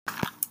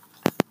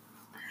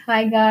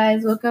Hi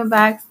guys, welcome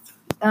back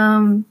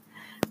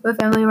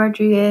with Emily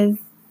Rodriguez.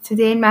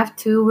 Today in Math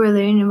 2, we're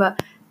learning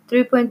about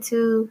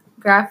 3.2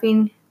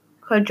 graphing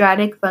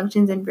quadratic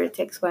functions in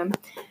Vertex form.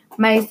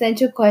 My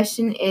essential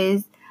question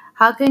is,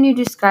 how can you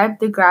describe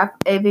the graph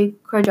of a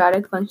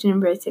quadratic function in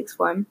Vertex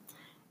form?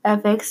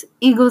 Fx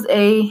equals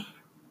a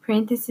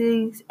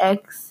parentheses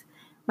x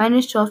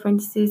minus 12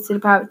 parentheses to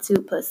the power of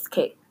 2 plus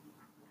k.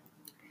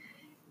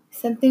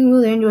 Something we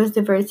learned was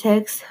the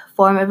vertex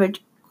form of a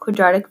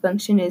quadratic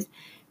function is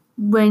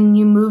when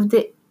you move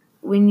the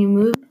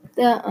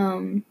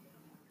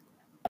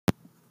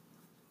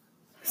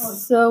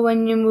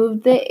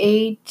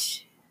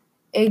h,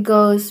 it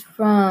goes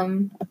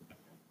from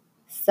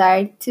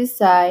side to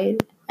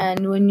side,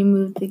 and when you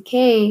move the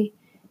k,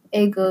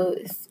 it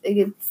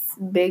gets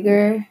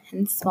bigger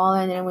and smaller,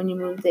 and then when you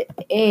move the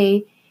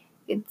a,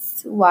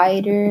 it's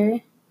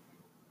wider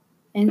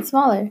and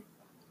smaller.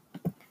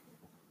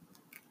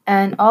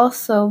 And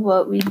also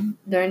what we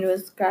learned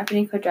was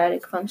graphing a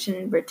quadratic function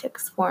in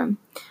vertex form.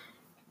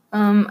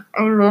 I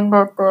learned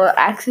that the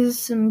axis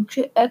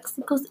symmetry x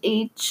equals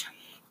h,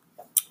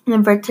 and the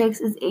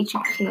vertex is h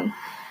and k.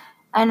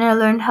 And I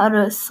learned how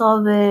to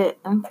solve it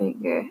and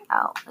figure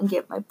out and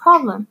get my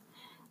problem.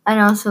 And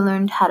I also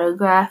learned how to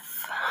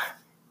graph.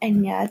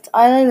 And yeah, that's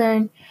all I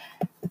learned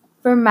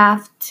for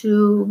Math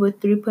 2 with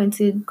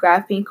 3.2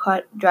 graphing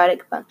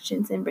quadratic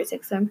functions in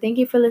vertex form. Thank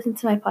you for listening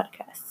to my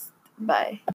podcast. Bye.